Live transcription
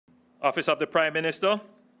Office of the Prime Minister,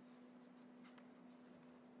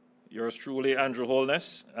 yours truly, Andrew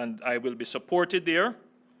Holness, and I will be supported there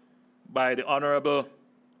by the Honourable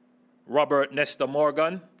Robert Nestor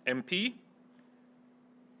Morgan, MP,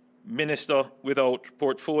 Minister without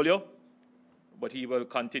portfolio, but he will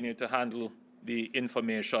continue to handle the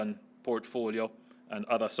information portfolio and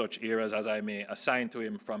other such areas as I may assign to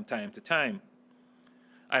him from time to time.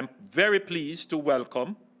 I'm very pleased to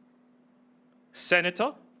welcome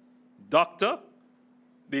Senator, Dr.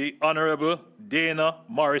 the Honorable Dana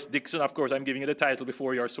Morris Dixon. Of course, I'm giving you the title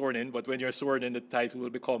before you're sworn in, but when you're sworn in, the title will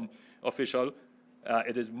become official.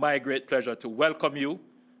 It is my great pleasure to welcome you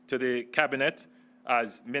to the Cabinet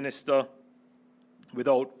as Minister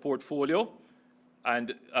without portfolio.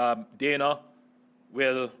 And Dana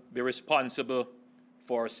will be responsible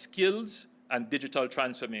for skills and digital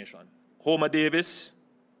transformation. Homer Davis,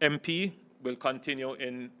 MP, will continue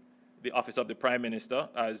in the Office of the Prime Minister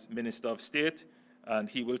as Minister of State, and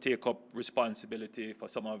he will take up responsibility for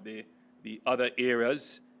some of the other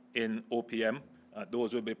areas in OPM.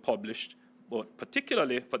 Those will be published, but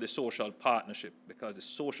particularly for the social partnership, because the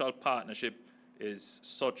social partnership is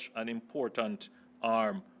such an important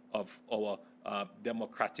arm of our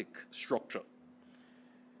democratic structure.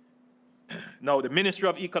 Now, the Ministry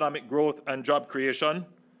of Economic Growth and Job Creation,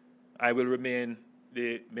 I will remain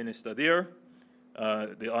the minister there.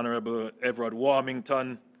 The Honourable Everard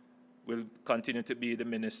Warmington will continue to be the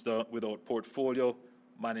minister without portfolio,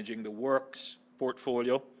 managing the works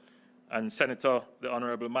portfolio. And Senator, the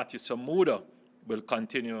Honourable Matthew Samuda, will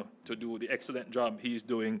continue to do the excellent job he's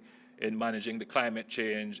doing in managing the climate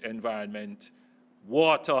change, environment,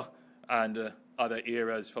 water, and other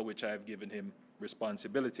areas for which I have given him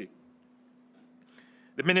responsibility.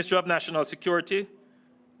 The Ministry of National Security,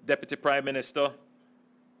 Deputy Prime Minister,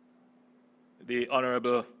 the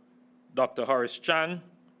Honourable Dr. Horace Chang,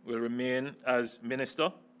 will remain as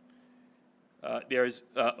Minister. There is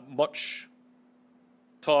much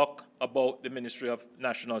talk about the Ministry of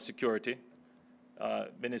National Security.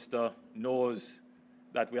 Minister knows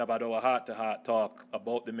that we have had our heart-to-heart talk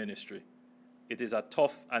about the ministry. It is a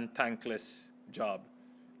tough and thankless job.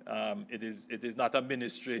 It is not a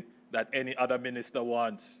ministry that any other minister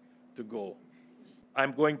wants to go.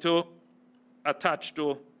 I'm going to attach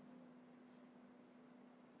to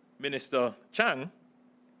Minister Chang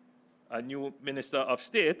a new Minister of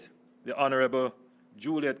State, the Honourable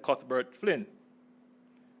Juliet Cuthbert Flynn.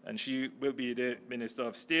 And she will be the Minister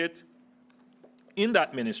of State in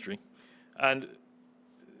that ministry. And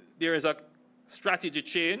there is a strategy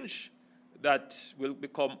change that will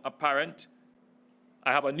become apparent.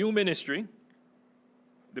 I have a new ministry,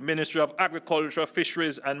 the Ministry of Agriculture,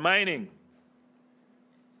 Fisheries and Mining.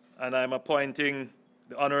 And I'm appointing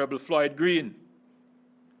the Honourable Floyd Green,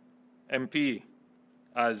 MP,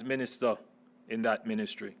 as minister in that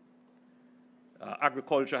ministry.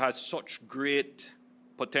 Agriculture has such great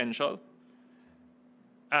potential,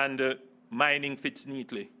 and mining fits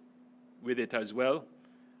neatly with it as well.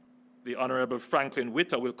 The Honourable Franklin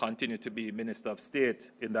Witter will continue to be Minister of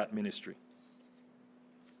State in that ministry.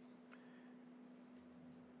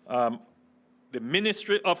 The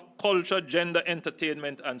Ministry of Culture, Gender,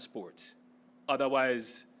 Entertainment and Sports,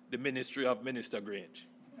 otherwise the Ministry of Minister Grange.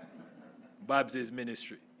 Babs's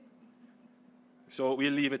ministry. So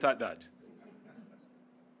we'll leave it at that.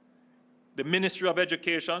 The Ministry of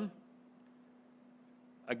Education,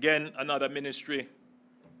 again, another ministry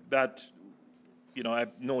that, you know,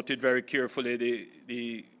 I've noted very carefully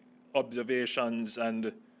the observations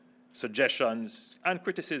and suggestions and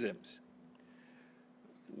criticisms.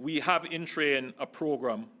 We have in train a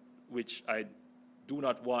program which I do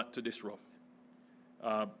not want to disrupt.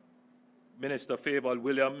 Minister Favour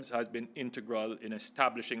Williams has been integral in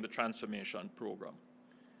establishing the transformation program.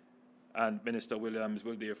 And Minister Williams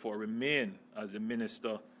will therefore remain as the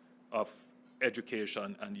Minister of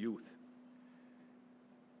Education and Youth.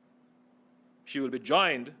 She will be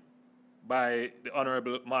joined by the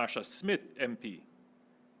Honourable Marsha Smith, MP.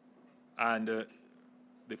 And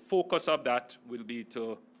the focus of that will be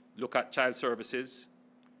to look at child services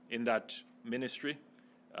in that ministry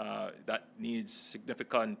that needs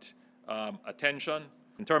significant attention.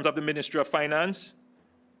 In terms of the Ministry of Finance,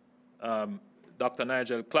 Dr.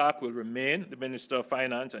 Nigel Clark will remain the Minister of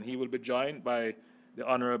Finance, and he will be joined by the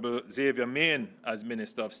Honourable Xavier Main as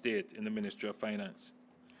Minister of State in the Ministry of Finance.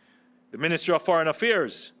 The Ministry of Foreign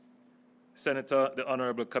Affairs, Senator the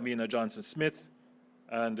Honourable Kamina Johnson-Smith,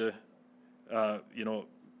 and you know,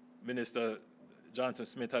 Minister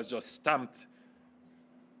Johnson-Smith has just stamped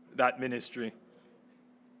that ministry.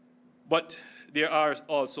 But there are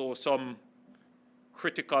also some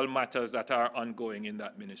critical matters that are ongoing in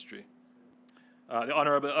that ministry. The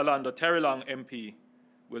Honorable Orlando Terrelong MP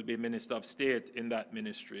will be Minister of State in that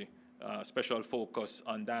ministry, special focus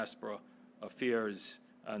on diaspora affairs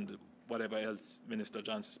and whatever else Minister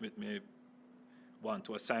Johnson Smith may want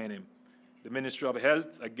to assign him. The Ministry of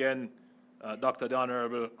Health, again, Dr. the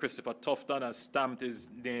Honorable Christopher Tufton has stamped his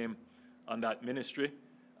name on that ministry.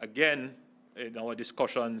 Again, in our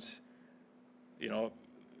discussions, you know,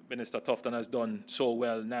 Minister Tufton has done so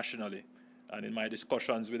well nationally. And in my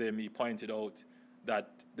discussions with him, he pointed out that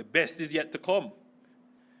the best is yet to come.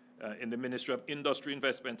 In the Ministry of Industry,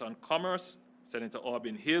 Investment and Commerce, Senator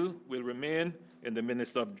Aubin Hill will remain. In the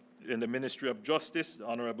Ministry of Justice, the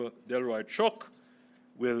Honorable Delroy Chuck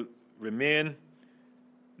will remain.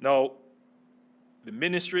 Now, the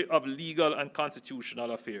Ministry of Legal and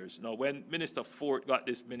Constitutional Affairs. Now, when Minister Ford got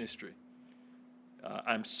this ministry,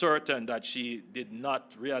 I'm certain that she did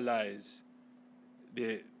not realize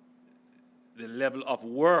the level of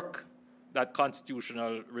work that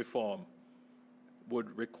constitutional reform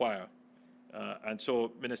would require. And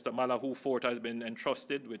so Minister Malahoo Fort has been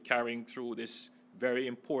entrusted with carrying through this very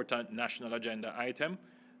important national agenda item.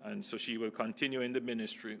 And so she will continue in the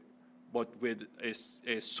ministry, but with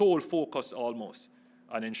a sole focus almost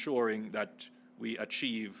on ensuring that we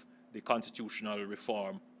achieve the constitutional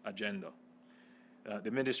reform agenda.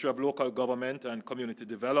 The Ministry of Local Government and Community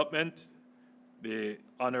Development, the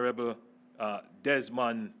Honorable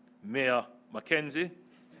Desmond Mayor Mackenzie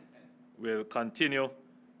will continue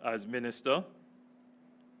as minister.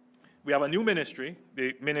 We have a new ministry,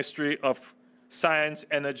 the Ministry of Science,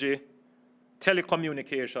 Energy,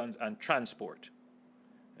 Telecommunications and Transport.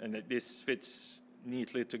 And this fits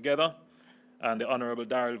neatly together. And the Honorable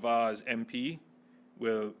Darrell Vaz MP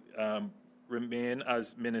will remain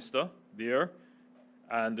as minister there.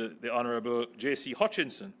 And the Honorable J.C.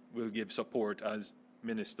 Hutchinson will give support as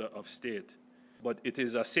Minister of State. But it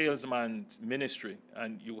is a salesman's ministry,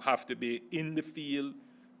 and you have to be in the field,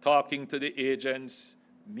 talking to the agents,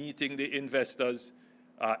 meeting the investors,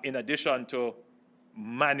 in addition to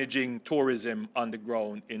managing tourism on the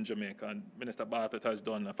ground in Jamaica. And Minister Bartlett has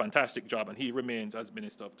done a fantastic job, and he remains as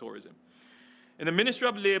Minister of Tourism. In the Ministry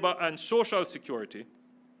of Labor and Social Security,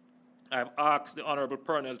 I've asked the Honorable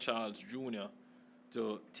Pernell Charles Jr.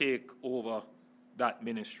 to take over that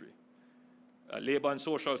ministry. Labor and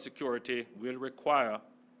Social Security will require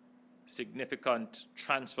significant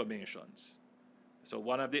transformations. So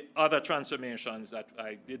one of the other transformations that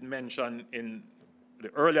I did mention in the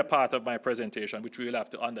earlier part of my presentation, which we will have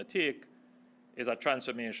to undertake, is a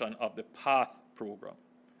transformation of the PATH program.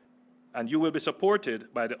 And you will be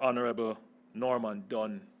supported by the Honorable Norman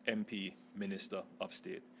Dunn, MP, Minister of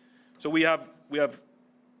State. So we have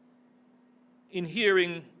in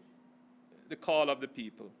hearing the call of the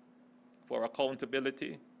people for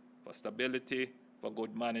accountability, for stability, for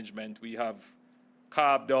good management, we have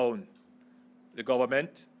carved down the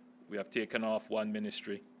government, we have taken off one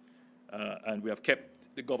ministry, and we have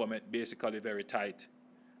kept the government basically very tight,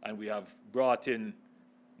 and we have brought in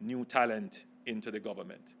new talent into the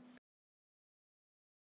government.